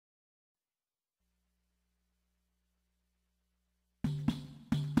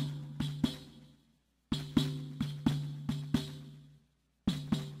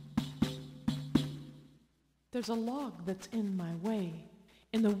There's a log that's in my way,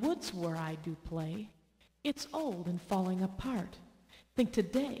 in the woods where I do play. It's old and falling apart. Think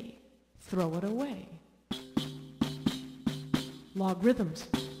today, throw it away. Log-rithms.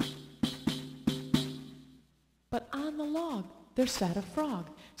 But on the log there sat a frog,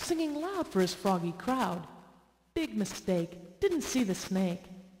 singing loud for his froggy crowd. Big mistake, didn't see the snake.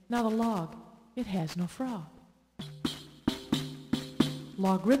 Now the log, it has no frog.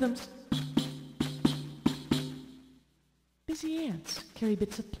 Log-rithms. Busy ants carry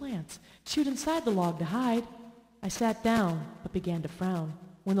bits of plants, shoot inside the log to hide. I sat down, but began to frown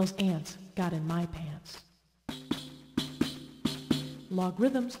when those ants got in my pants.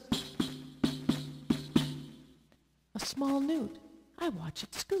 Log-rithms. A small newt, I watch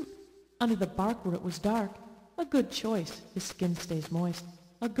it scoot under the bark where it was dark. A good choice, his skin stays moist.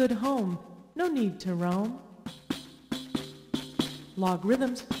 A good home, no need to roam.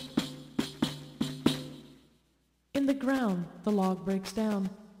 Log-rithms. In the ground, the log breaks down,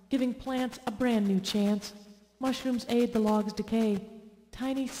 giving plants a brand new chance. Mushrooms aid the log's decay.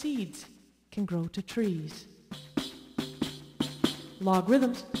 Tiny seeds can grow to trees.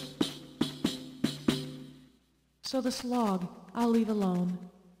 Log-rithms. So this log I'll leave alone.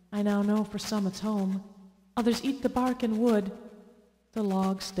 I now know for some it's home. Others eat the bark and wood. The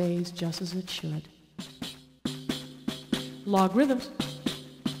log stays just as it should. Log-rithms.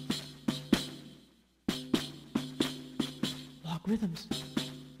 Log-rithms.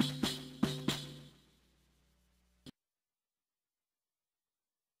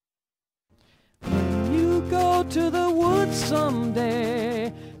 When you go to the woods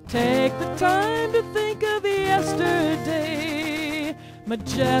someday, take the time to think of yesterday.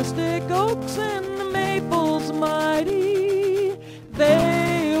 Majestic oaks and the maples mighty,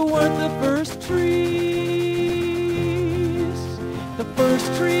 they weren't the first trees. The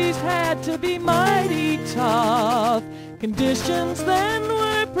first trees had to be mighty tough. Conditions then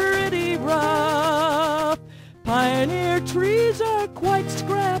were pretty rough. Pioneer trees are quite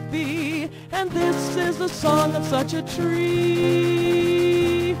scrappy, and this is the song of such a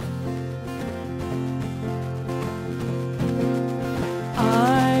tree.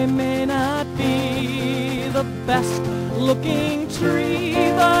 I may not be the best looking tree,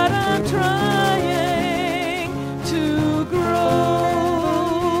 but I'm trying to grow.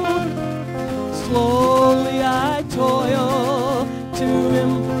 Slowly I toil to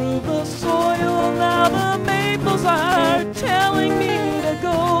improve the soil. Now the maples are telling me to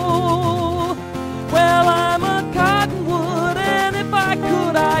go. Well, I'm a cottonwood, and if I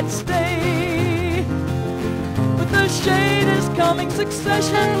could I'd stay. But the shade is coming,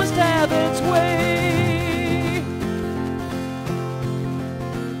 succession must have its way.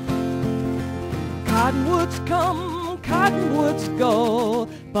 Cottonwoods come, cottonwoods go,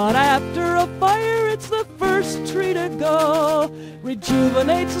 but after a fire it's the first tree to go.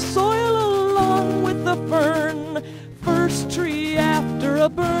 Rejuvenates the soil along with the fern, first tree after a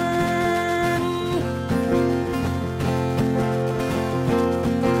burn.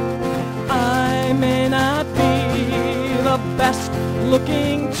 I may not be the best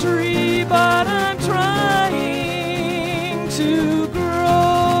looking tree, but I'm trying to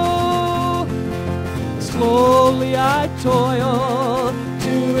grow. Slowly I toil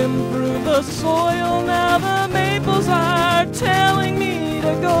to improve the soil. Now the maples are telling me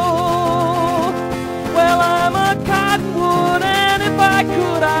to go. Well, I'm a cottonwood, and if I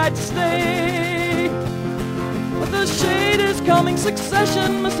could I'd stay. But the shade is coming,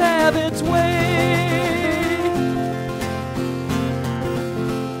 succession must have its way.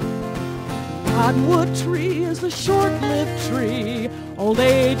 Cottonwood tree is a short-lived tree. Old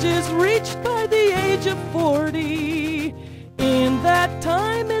age is reached by the age of 40. In that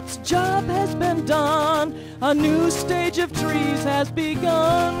time its job has been done. A new stage of trees has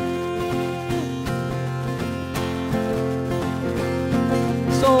begun.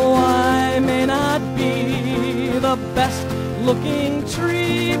 So I may not be the best looking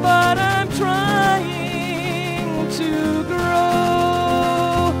tree, but I'm trying to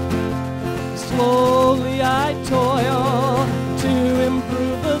grow. Slowly I toil to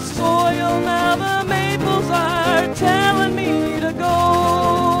improve the soil. Now the maples are telling me to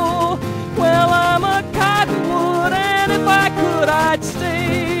go. Well, I'm a cottonwood, and if I could I'd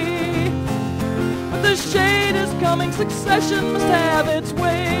stay. But the shade is coming, succession must have its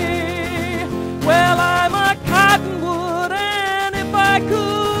way. Well, I'm a cottonwood, and if I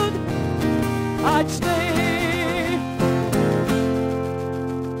could I'd stay.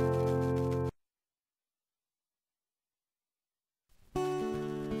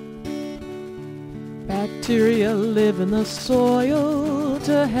 Bacteria live in the soil,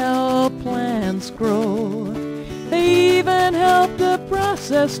 to help plants grow. They even help to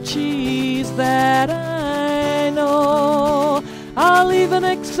process cheese that I know. I'll even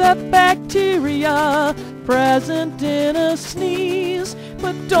accept bacteria present in a sneeze.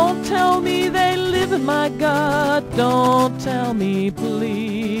 But don't tell me they live in my gut. Don't tell me,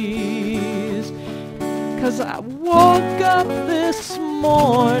 please. 'Cause I woke up this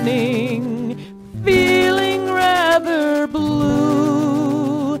morning feeling rather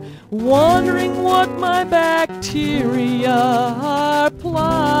blue, wondering what my bacteria are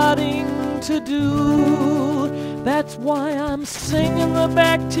plotting to do. That's why I'm singing the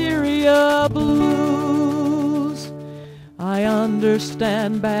bacteria blues. I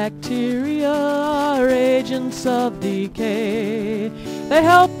understand bacteria are agents of decay. They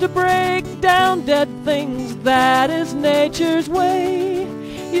help to break down dead things, that is nature's way.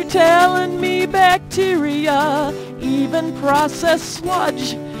 You're telling me bacteria even process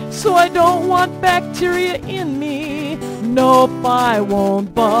sludge, so I don't want bacteria in me. Nope, I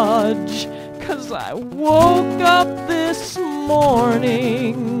won't budge. 'Cause I woke up this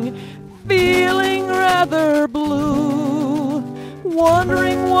morning feeling rather blue,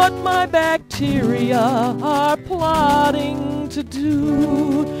 wondering what my bacteria are plotting to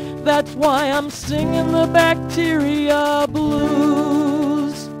do. That's why I'm singing the bacteria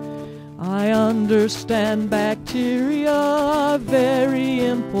blues. I understand bacteria are very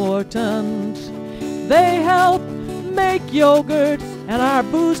important. They help make yogurt and our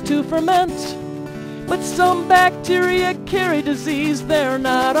booze to ferment. But some bacteria carry disease, they're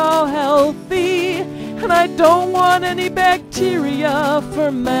not all healthy. And I don't want any bacteria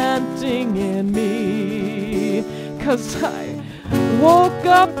fermenting in me. 'Cause I woke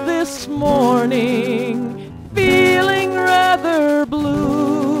up this morning feeling rather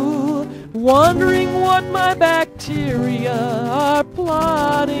blue, wondering what my bacteria are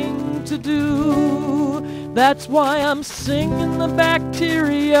plotting to do. That's why I'm singing the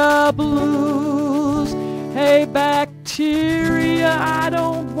bacteria blues. Hey bacteria, I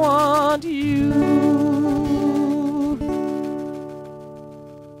don't want you.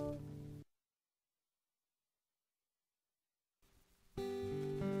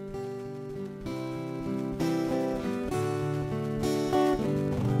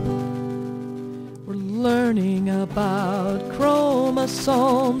 We're learning about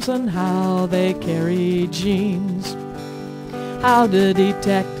chromosomes and how they carry genes, how to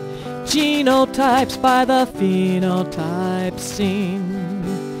detect genotypes by the phenotype seen.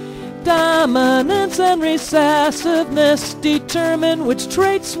 Dominance and recessiveness determine which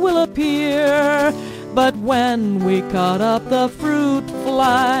traits will appear. But when we cut up the fruit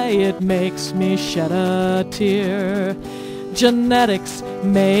fly, it makes me shed a tear. Genetics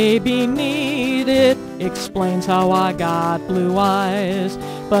may be needed, explains how I got blue eyes.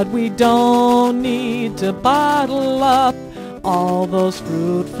 But we don't need to bottle up all those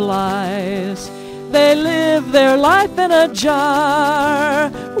fruit flies. They live their life in a jar,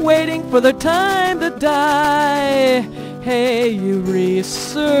 waiting for their time to die. Hey, you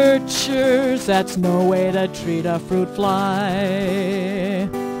researchers, that's no way to treat a fruit fly.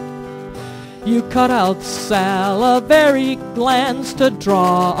 You cut out salivary glands to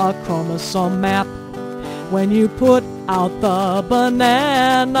draw a chromosome map. When you put out the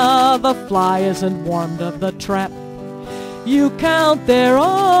banana, the fly isn't warned of the trap. You count their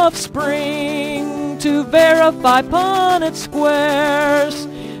offspring to verify Punnett squares.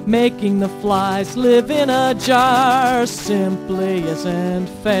 Making the flies live in a jar simply isn't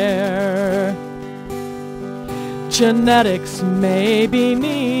fair. Genetics may be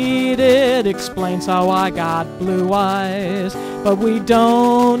needed, explains how I got blue eyes. But we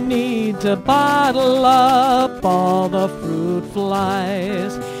don't need to bottle up all the fruit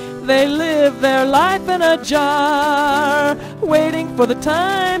flies. They live their life in a jar, waiting for the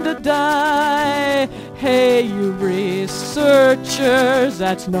time to die. Hey, you researchers,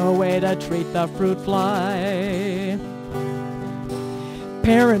 that's no way to treat the fruit fly.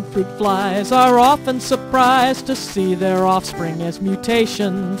 Parent fruit flies are often surprised to see their offspring as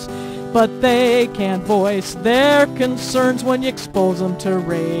mutations, but they can't voice their concerns when you expose them to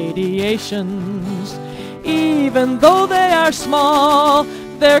radiations. Even though they are small,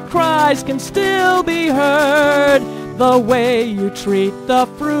 their cries can still be heard. The way you treat the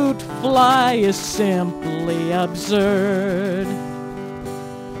fruit fly is simply absurd.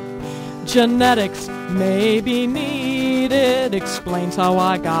 Genetics may be needed, explains how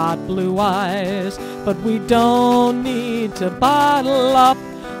I got blue eyes. But we don't need to bottle up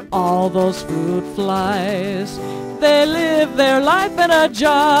all those fruit flies. They live their life in a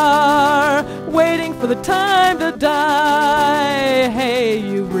jar, waiting for the time to die. Hey,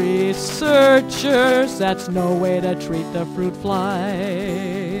 you researchers, that's no way to treat the fruit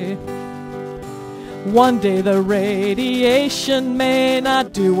fly. One day the radiation may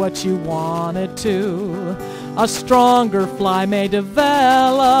not do what you want it to. A stronger fly may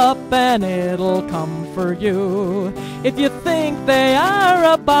develop and it'll come for you. If you think they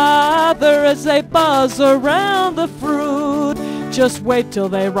are a bother as they buzz around the fruit, just wait till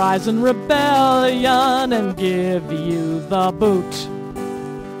they rise in rebellion and give you the boot.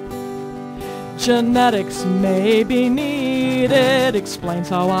 Genetics may be needed, explains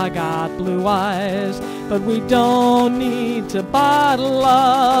how I got blue eyes, but we don't need to bottle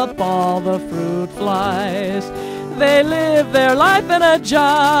up all the fruit flies. They live their life in a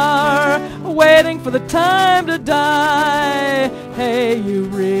jar, waiting for the time to die. Hey, you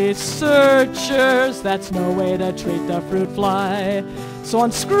researchers, that's no way to treat the fruit fly. So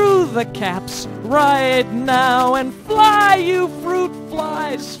unscrew the caps right now and fly, you fruit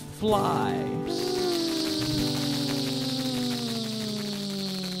flies, fly.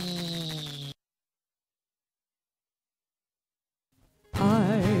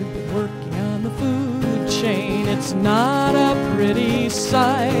 I've been working on the food chain, it's not a pretty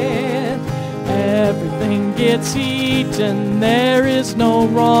sight. Everything gets eaten, there is no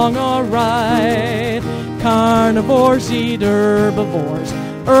wrong or right. Carnivores eat herbivores,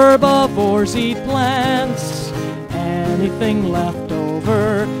 herbivores eat plants. Anything left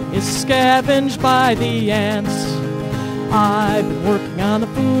over is scavenged by the ants. I've been working on the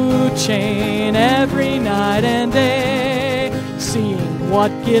food chain every night and day, seeing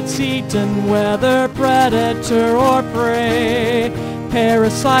what gets eaten, whether predator or prey.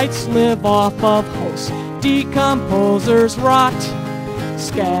 Parasites live off of hosts, decomposers rot.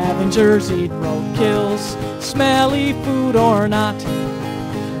 Scavengers eat roadkills, smelly food or not.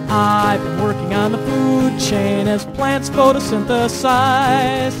 I've been working on the food chain as plants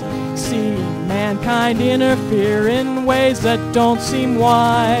photosynthesize, seeing mankind interfere in ways that don't seem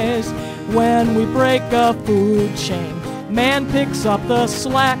wise. When we break a food chain, man picks up the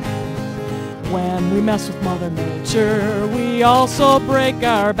slack. When we mess with Mother Nature, we also break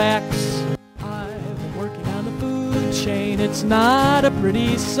our backs. I've been working on the food chain, it's not a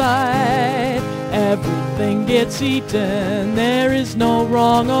pretty sight. Everything gets eaten, there is no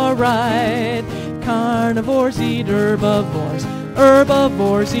wrong or right. Carnivores eat herbivores,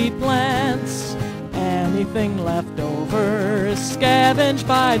 herbivores eat plants. Anything left over is scavenged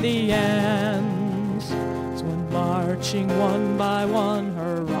by the ants. So when marching one by one,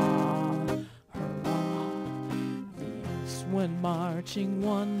 hurrah, hurrah. Yes, when marching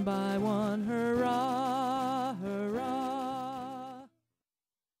one by one, hurrah, hurrah.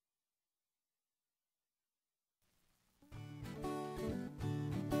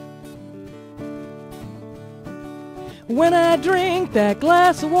 When I drink that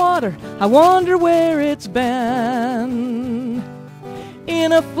glass of water, I wonder where it's been.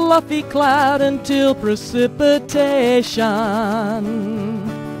 In a fluffy cloud until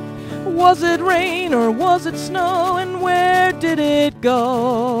precipitation. Was it rain or was it snow, and where did it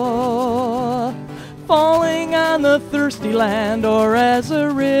go? Falling on the thirsty land or as a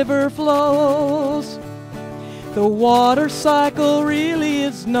river flows? The water cycle really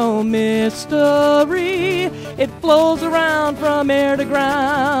is no mystery. It flows around from air to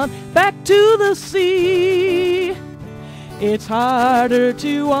ground, back to the sea. It's harder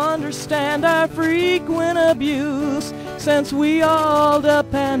to understand our frequent abuse, since we all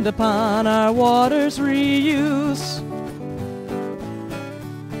depend upon our water's reuse.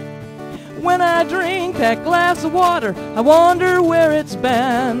 When I drink that glass of water, I wonder where it's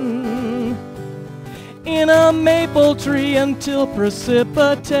been. In a maple tree until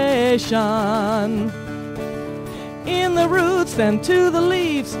precipitation. In the roots then to the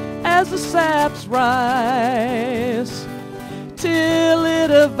leaves as the saps rise, till it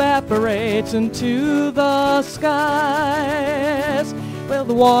evaporates into the skies. Well,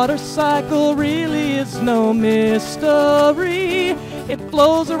 the water cycle really is no mystery. It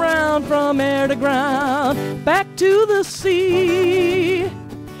flows around from air to ground, back to the sea.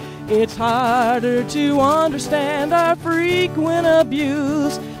 It's harder to understand our frequent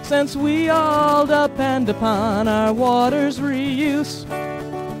abuse, since we all depend upon our water's reuse.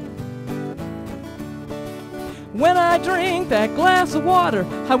 When I drink that glass of water,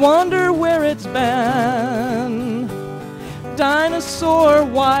 I wonder where it's been. Dinosaur,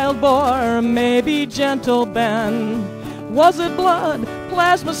 wild boar, maybe gentle Ben. Was it blood,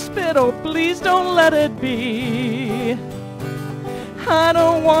 plasma spit? Oh, please don't let it be. I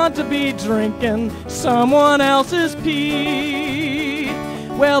don't want to be drinking someone else's pee.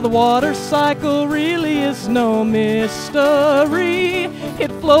 Well, the water cycle really is no mystery.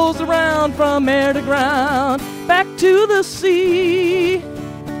 It flows around from air to ground, back to the sea.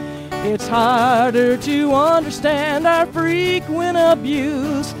 It's harder to understand our frequent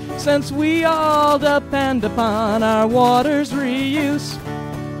abuse, since we all depend upon our water's reuse.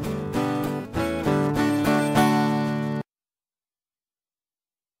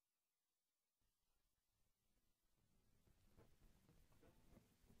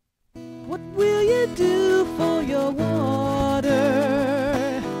 What will you do for your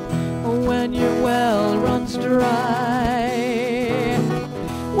water when your well runs dry?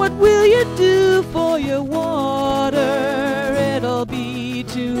 What will you do for your water? It'll be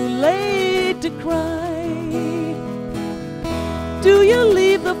too late to cry. Do you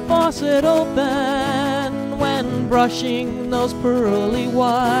leave the faucet open when brushing those pearly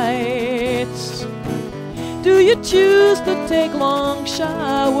whites? Do you choose to take long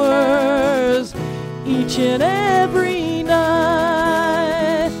showers each and every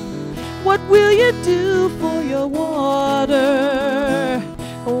night? What will you do for your water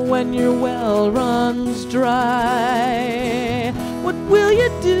when your well runs dry? What will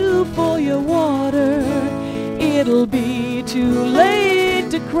you do for your water? It'll be too late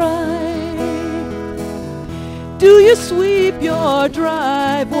to cry. Do you sweep your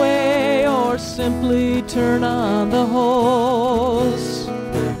driveway or simply turn on the hose,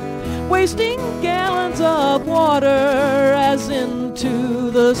 wasting gallons of water as into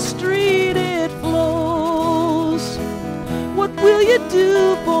the street it flows? What will you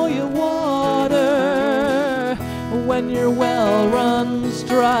do for your water when your well runs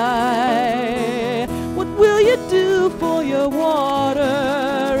dry? What will you do for your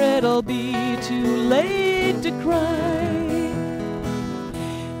water? It'll be too late to cry.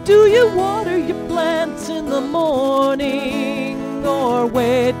 Do you water your plants in the morning or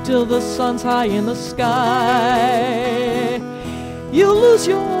wait till the sun's high in the sky? You'll lose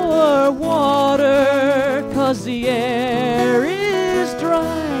your water 'cause the air is dry.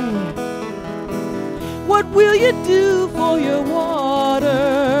 What will you do for your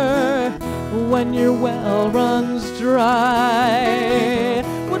water when your well runs dry?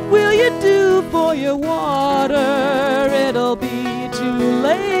 What will you do for your water? It'll be too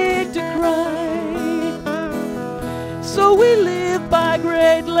late to cry. So we live by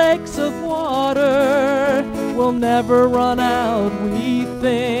great lakes of water. We'll never run out, we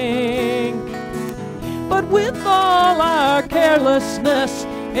think. But with all our carelessness,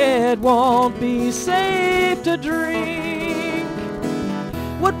 it won't be safe to drink.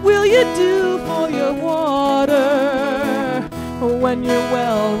 What will you do for your water when your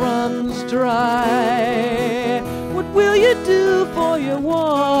well runs dry? What will you do for your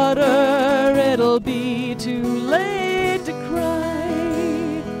water? It'll be too late to cry.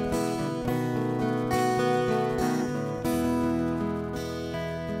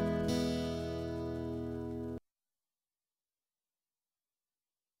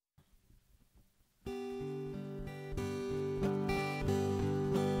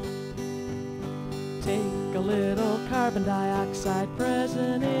 Take a little carbon dioxide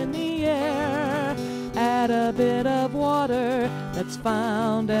present in the air, add a bit of water that's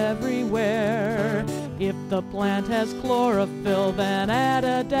found everywhere. If the plant has chlorophyll, then add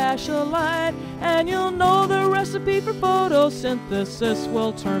a dash of light, and you'll know the recipe for photosynthesis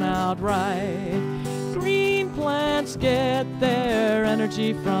will turn out right. Green plants get their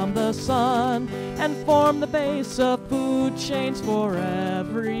energy from the sun and form the base of food chains for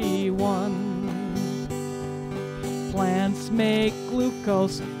everyone. Plants make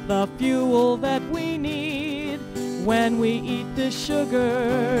glucose, the fuel that we need. When we eat the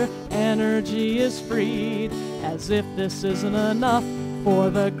sugar, energy is freed. As if this isn't enough for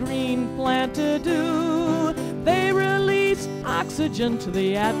the green plant to do, they release oxygen to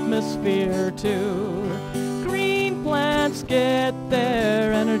the atmosphere too. Green plants get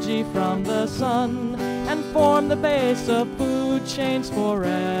their energy from the sun and form the base of food chains for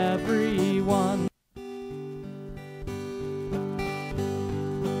everyone.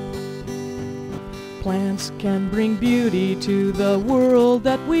 Plants can bring beauty to the world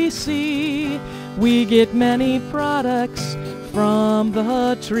that we see. We get many products from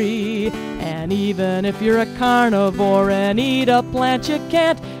the tree. And even if you're a carnivore and eat a plant you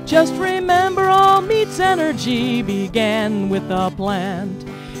can't, just remember all meat's energy began with a plant.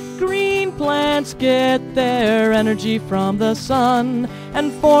 Green plants get their energy from the sun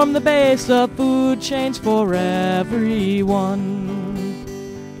and form the base of food chains for everyone.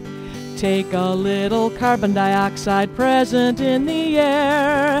 Take a little carbon dioxide present in the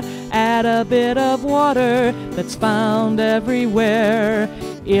air, add a bit of water that's found everywhere.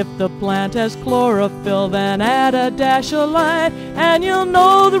 If the plant has chlorophyll, then add a dash of light, and you'll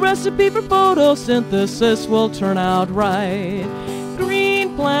know the recipe for photosynthesis will turn out right.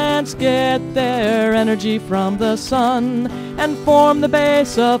 Green plants get their energy from the sun and form the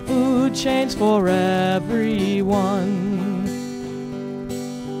base of food chains for everyone.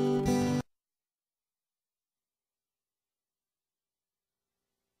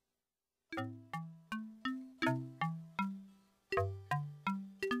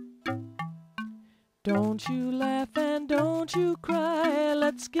 Don't you laugh and don't you cry,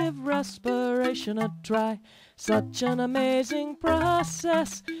 let's give respiration a try. Such an amazing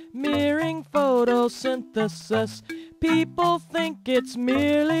process, mirroring photosynthesis. People think it's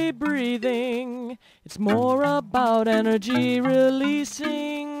merely breathing, it's more about energy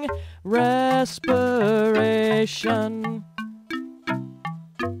releasing. Respiration.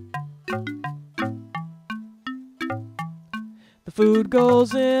 The food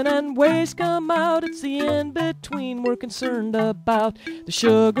goes in and waste come out. It's the in-between we're concerned about. The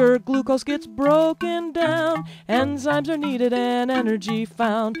sugar, glucose gets broken down. Enzymes are needed and energy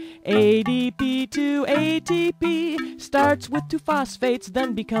found. ADP to ATP starts with 2 phosphates,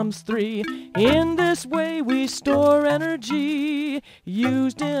 then becomes 3. In this way we store energy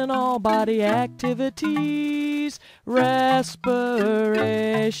used in all body activities. Respiration.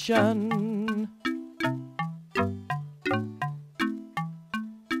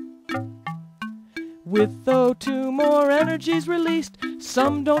 With O2 more energy's released.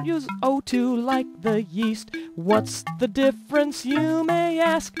 Some don't use O2 like the yeast. What's the difference, you may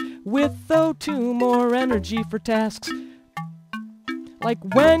ask? With O2 more energy for tasks like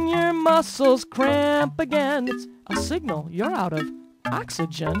when your muscles cramp again, it's a signal you're out of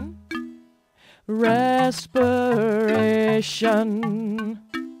oxygen. Respiration.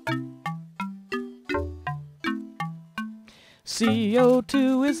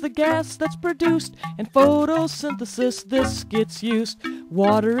 CO2 is the gas that's produced, in photosynthesis this gets used.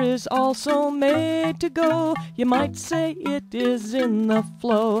 Water is also made to go, you might say it is in the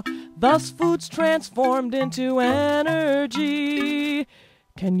flow. Thus food's transformed into energy.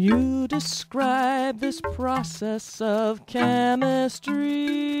 Can you describe this process of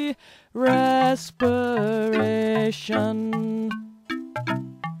chemistry? Respiration.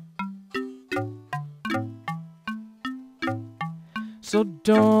 So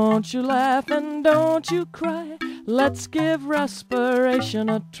don't you laugh and don't you cry, let's give respiration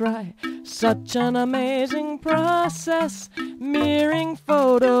a try. Such an amazing process, mirroring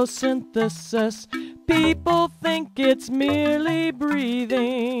photosynthesis. People think it's merely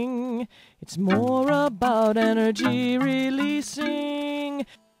breathing, it's more about energy releasing.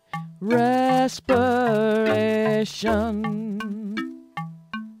 Respiration.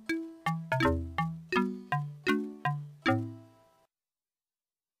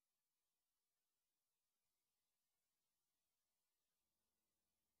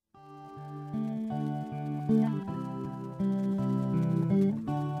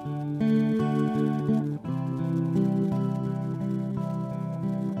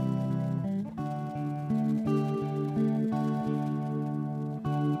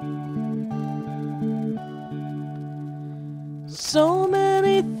 So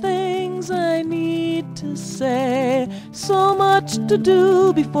many things I need to say, so much to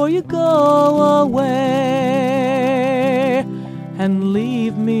do before you go away and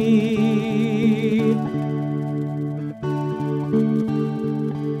leave me.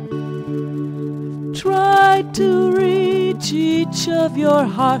 Tried to reach each of your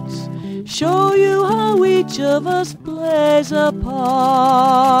hearts, show you how each of us plays a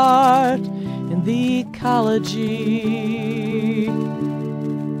part in the ecology.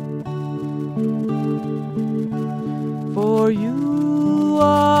 For you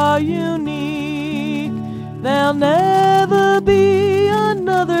are unique, there'll never be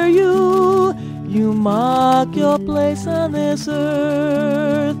another you. You mark your place on this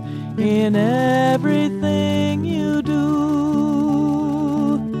earth in everything you do.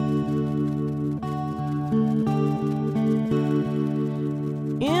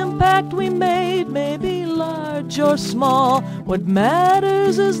 Impact we made may be large or small. What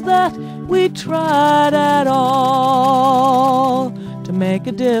matters is that we tried at all to make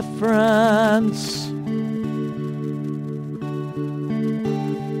a difference.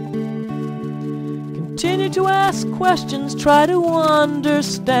 Continue to ask questions, try to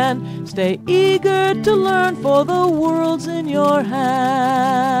understand. Stay eager to learn, for the world's in your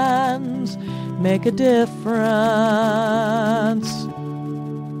hands. Make a difference.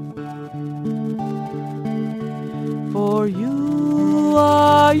 for you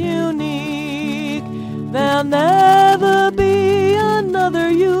are unique. There'll never be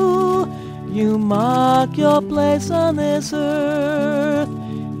another you. You mark your place on this earth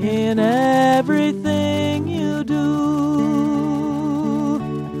in everything you do.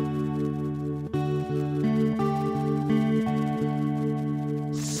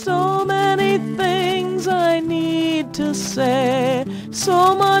 So many things I need to say,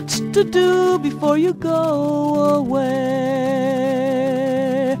 so much to do before you go away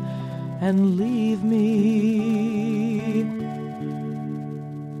and leave me.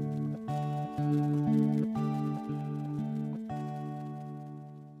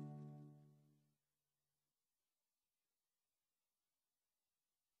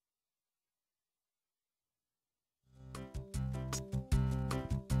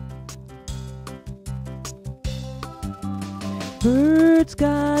 Birds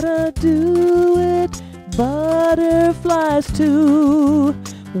gotta do it, butterflies too.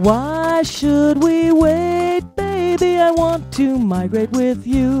 Why should we wait, baby? I want to migrate with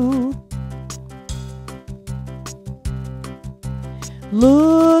you.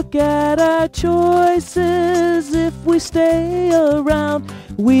 Look at our choices. If we stay around,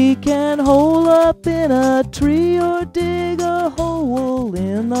 we can hole up in a tree or dig a hole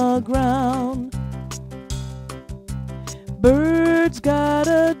in the ground. Birds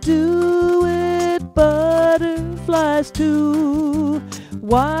gotta do it, butterflies too.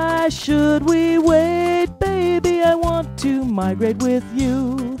 Why should we wait, baby? I want to migrate with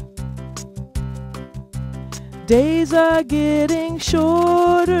you. Days are getting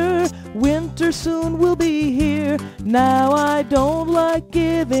shorter, winter soon will be here. Now I don't like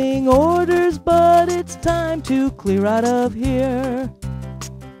giving orders, but it's time to clear out of here.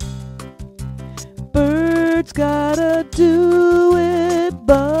 Birds gotta do it,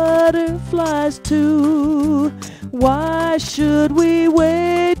 butterflies too. Why should we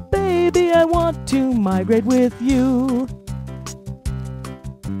wait, baby? I want to migrate with you.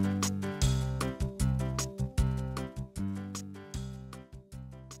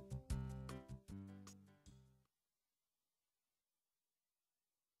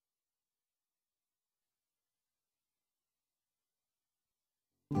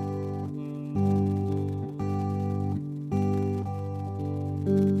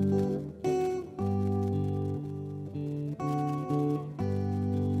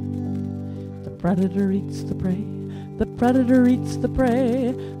 The predator eats the prey, the predator eats the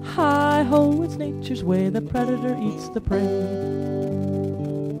prey. Hi-ho, it's nature's way, the predator eats the prey.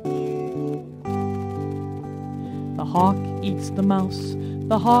 The hawk eats the mouse,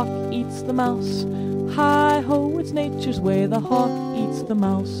 the hawk eats the mouse. Hi-ho, it's nature's way, the hawk eats the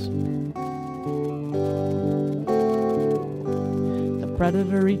mouse. The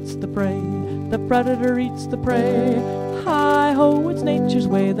predator eats the prey, the predator eats the prey. Hi-ho, it's nature's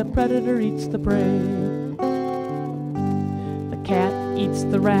way, the predator eats the prey. The cat eats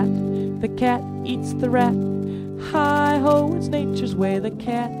the rat, the cat eats the rat. Hi-ho, it's nature's way, the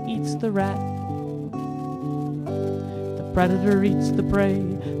cat eats the rat. The predator eats the prey,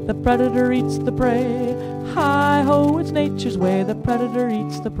 the predator eats the prey. Hi-ho, it's nature's way, the predator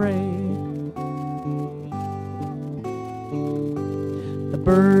eats the prey. The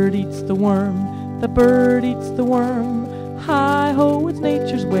bird eats the worm, the bird eats the worm. Hi-ho, it's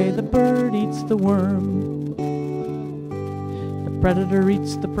nature's way, the bird eats the worm. The predator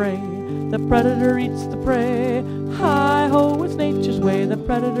eats the prey, the predator eats the prey. Hi-ho, it's nature's way, the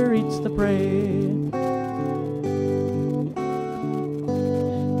predator eats the prey.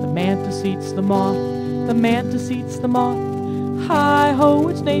 The mantis eats the moth, the mantis eats the moth. Hi-ho,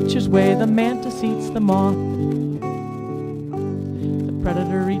 it's nature's way, the mantis eats the moth. The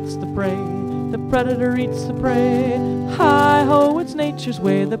predator eats the prey, the predator eats the prey. Hi-ho, it's nature's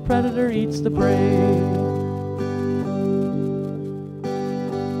way, the predator eats the prey.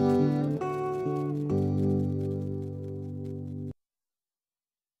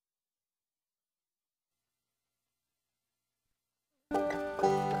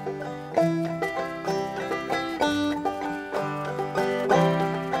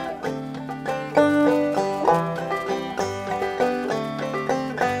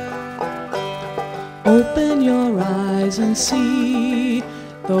 Open your eyes and see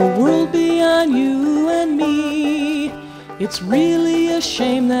the world beyond you and me. It's really a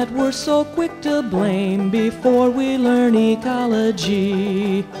shame that we're so quick to blame before we learn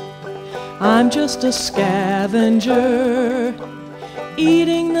ecology. I'm just a scavenger,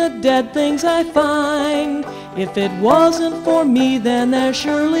 eating the dead things I find. If it wasn't for me, then there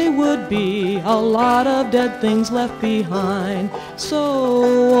surely would be a lot of dead things left behind.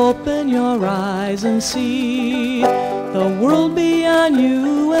 So open your eyes and see the world beyond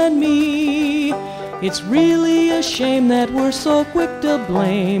you and me. It's really a shame that we're so quick to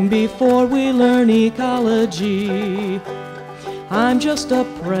blame before we learn ecology. I'm just a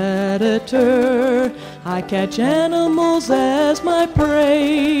predator, I catch animals as my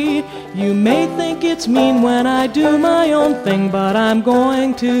prey. You may think it's mean when I do my own thing, but I'm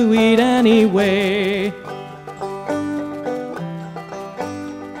going to eat anyway.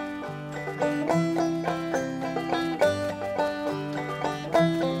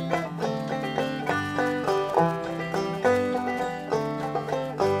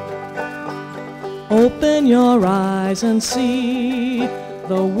 Open your eyes and see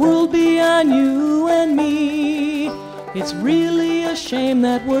the world beyond you and me. It's really a shame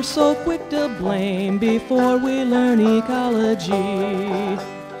that we're so quick to blame before we learn ecology.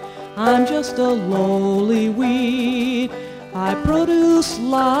 I'm just a lowly weed, I produce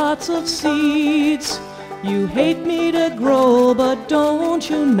lots of seeds. You hate me to grow, but don't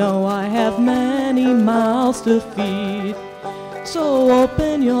you know I have many mouths to feed? So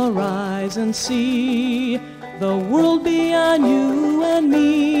open your eyes and see the world beyond you and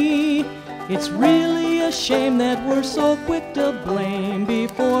me. It's really a shame that we're so quick to blame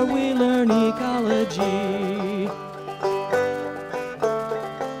before we learn ecology.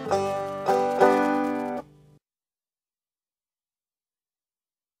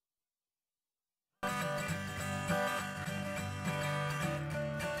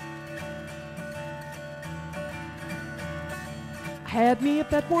 Had me a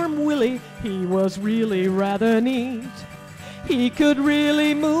pet worm, Willy, he was really rather neat. He could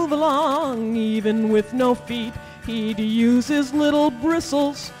really move along, even with no feet. He'd use his little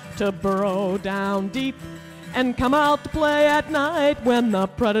bristles to burrow down deep and come out to play at night when the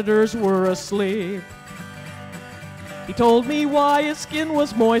predators were asleep. He told me why his skin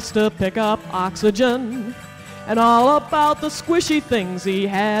was moist to pick up oxygen, and all about the squishy things he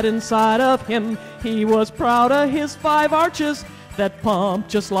had inside of him. He was proud of his 5 arches that pumped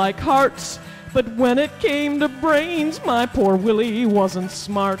just like hearts, but when it came to brains, my poor Willy wasn't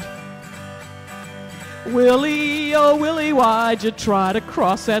smart. Willy, oh Willy, why'd you try to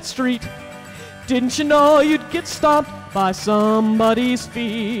cross that street? Didn't you know you'd get stomped by somebody's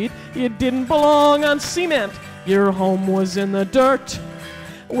feet? You didn't belong on cement, your home was in the dirt.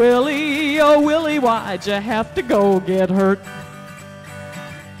 Willy, oh Willy, why'd you have to go get hurt?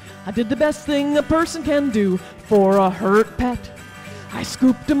 I did the best thing a person can do for a hurt pet. I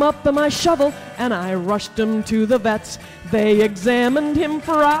scooped him up in my shovel and I rushed him to the vets. They examined him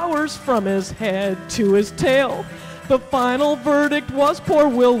for hours from his head to his tail. The final verdict was poor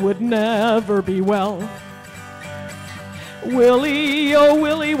Will would never be well. Willy, oh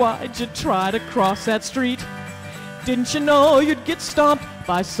Willy, why'd you try to cross that street? Didn't you know you'd get stomped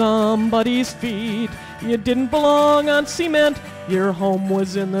by somebody's feet? You didn't belong on cement, your home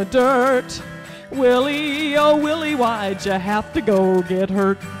was in the dirt. Willy, oh Willy, why'd you have to go get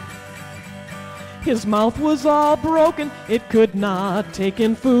hurt? His mouth was all broken, it could not take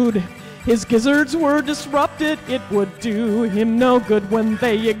in food. His gizzards were disrupted, it would do him no good. When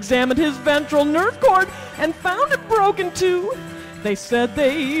they examined his ventral nerve cord and found it broken too, they said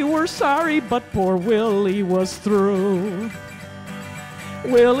they were sorry, but poor Willy was through.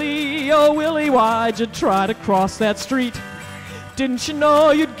 Willy, oh Willy, why'd you try to cross that street? Didn't you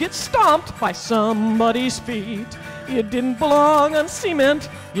know you'd get stomped by somebody's feet? You didn't belong on cement,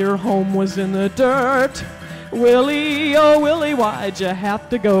 your home was in the dirt. Willy, oh Willy, why'd you have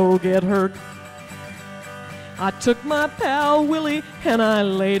to go get hurt? I took my pal Willy and I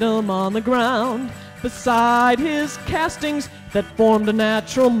laid him on the ground beside his castings that formed a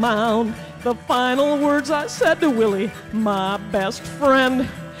natural mound. The final words I said to Willy, my best friend,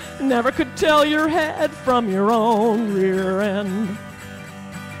 never could tell your head from your own rear end.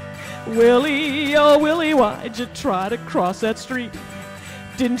 Willy, oh Willy, why'd you try to cross that street?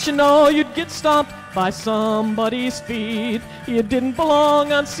 Didn't you know you'd get stomped by somebody's feet? You didn't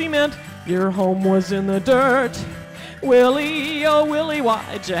belong on cement, your home was in the dirt. Willy, oh Willy,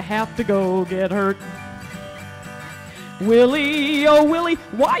 why'd you have to go get hurt? Willy, oh Willy,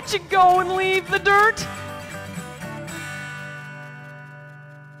 why'd you go and leave the dirt?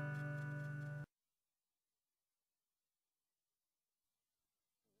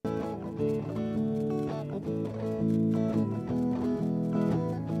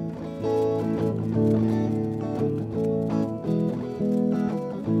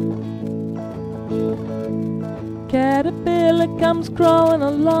 Caterpillar comes crawling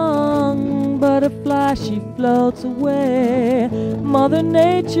along, butterfly she floats away. Mother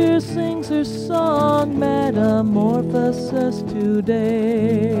Nature sings her song, Metamorphosis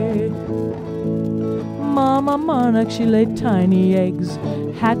today. Mama monarch, she laid tiny eggs,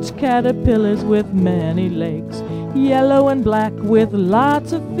 hatched caterpillars with many legs, yellow and black with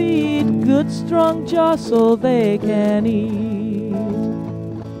lots of feet, good strong jaws so they can eat.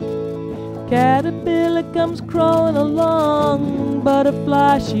 Caterpillar comes crawling along,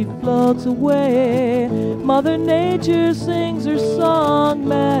 butterfly she floats away. Mother Nature sings her song,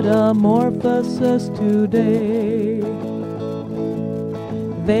 Metamorphosis today.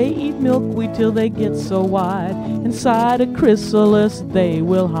 They eat milkweed till they get so wide, inside a chrysalis they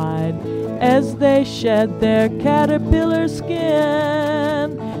will hide. As they shed their caterpillar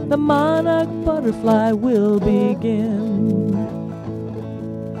skin, the monarch butterfly will begin.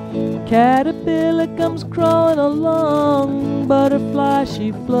 Caterpillar comes crawling along, butterfly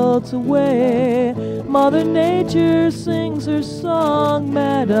she floats away. Mother Nature sings her song,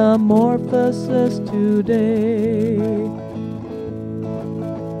 Metamorphosis today.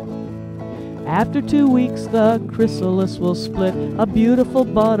 After 2 weeks the chrysalis will split, a beautiful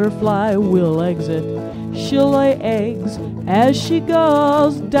butterfly will exit. She'll lay eggs as she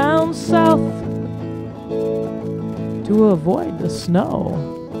goes down south to avoid the snow.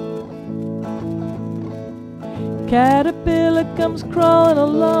 Caterpillar comes crawling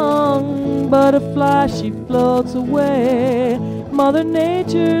along, butterfly she floats away. Mother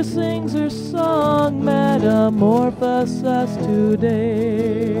Nature sings her song, Metamorphosis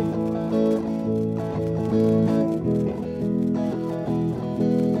today.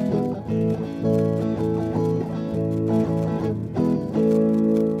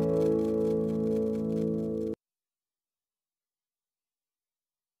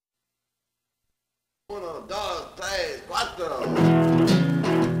 Uno, dos, tres, cuatro.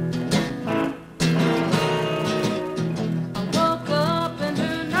 I woke up and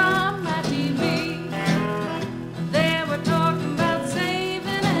turned on my TV. They were talking about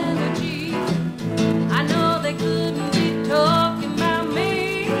saving and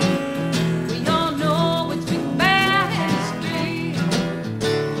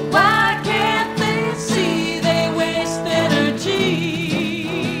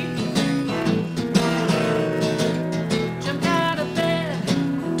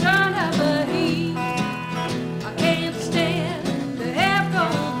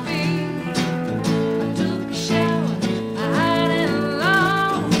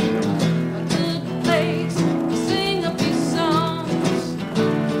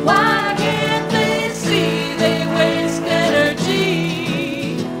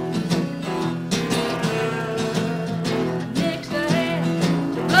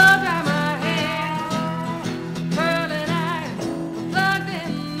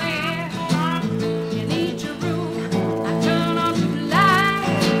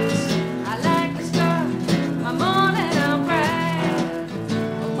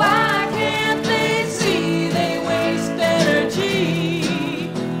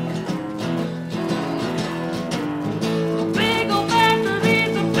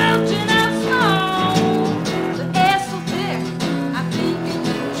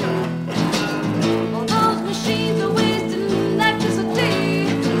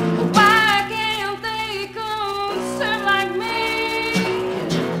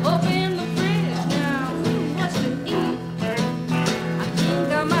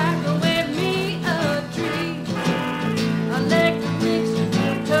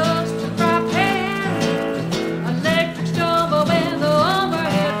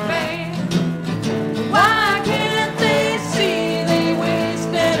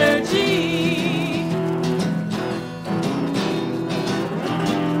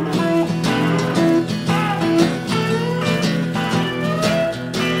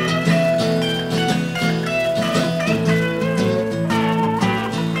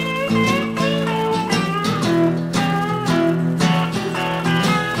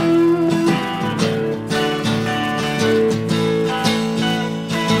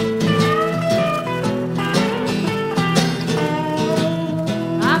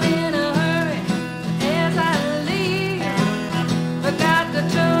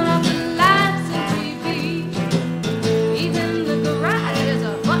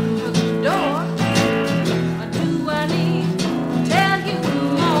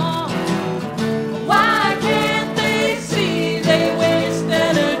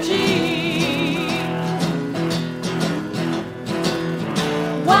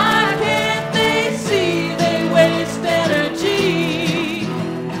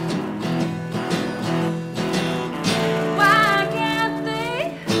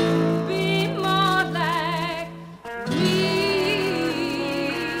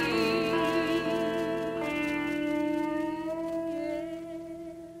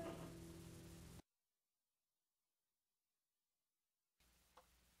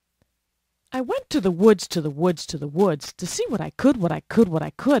I went to the woods, to the woods, to the woods, to see what I could, what I could, what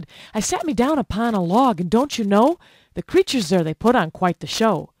I could. I sat me down upon a log, and don't you know, the creatures there, they put on quite the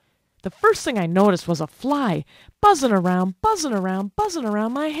show. The first thing I noticed was a fly, buzzing around, buzzing around, buzzing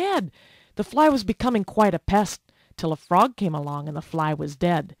around my head. The fly was becoming quite a pest, till a frog came along, and the fly was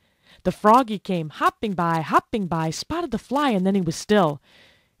dead. The frog, he came hopping by, spotted the fly, and then he was still.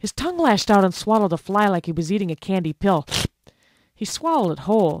 His tongue lashed out and swallowed the fly like he was eating a candy pill. He swallowed it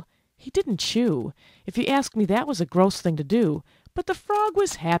whole. He didn't chew. If you ask me, that was a gross thing to do. But the frog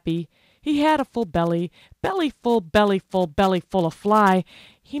was happy. He had a full belly, belly full of fly.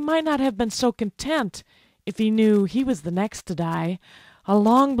 He might not have been so content if he knew he was the next to die. A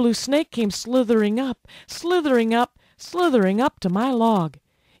long blue snake came slithering up, slithering up, slithering up to my log.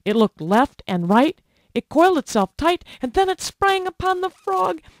 It looked left and right. It coiled itself tight, and then it sprang upon the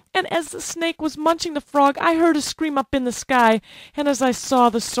frog. And as the snake was munching the frog, I heard a scream up in the sky, and as I saw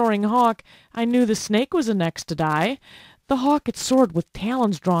the soaring hawk, I knew the snake was the next to die. The hawk had soared with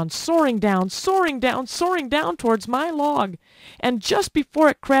talons drawn, soaring down, soaring down, soaring down towards my log. And just before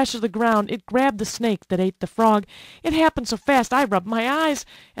it crashed to the ground, it grabbed the snake that ate the frog. It happened so fast I rubbed my eyes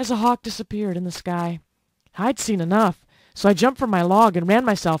as the hawk disappeared in the sky. I'd seen enough. So I jumped from my log and ran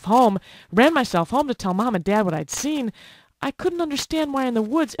myself home to tell Mom and Dad what I'd seen. I couldn't understand why in the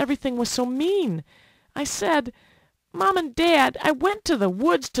woods everything was so mean. I said, Mom and Dad, I went to the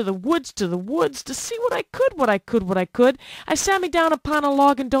woods, to the woods, to the woods, to see what I could, what I could, what I could. I sat me down upon a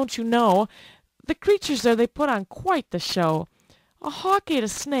log, and don't you know, the creatures there, they put on quite the show. A hawk ate a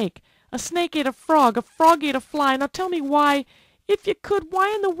snake ate a frog ate a fly. Now tell me why, if you could,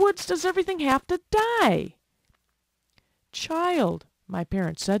 why in the woods does everything have to die? Child, my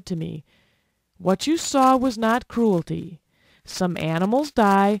parents said to me, what you saw was not cruelty. Some animals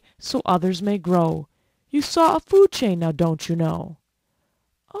die so others may grow. You saw a food chain, now don't you know?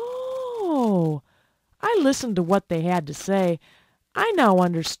 Oh, I listened to what they had to say. I now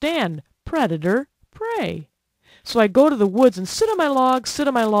understand predator, prey. So I go to the woods and sit on my log, sit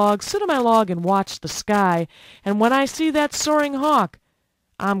on my log, sit on my log and watch the sky. And when I see that soaring hawk,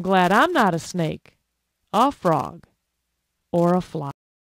 I'm glad I'm not a snake, a frog, or a fly.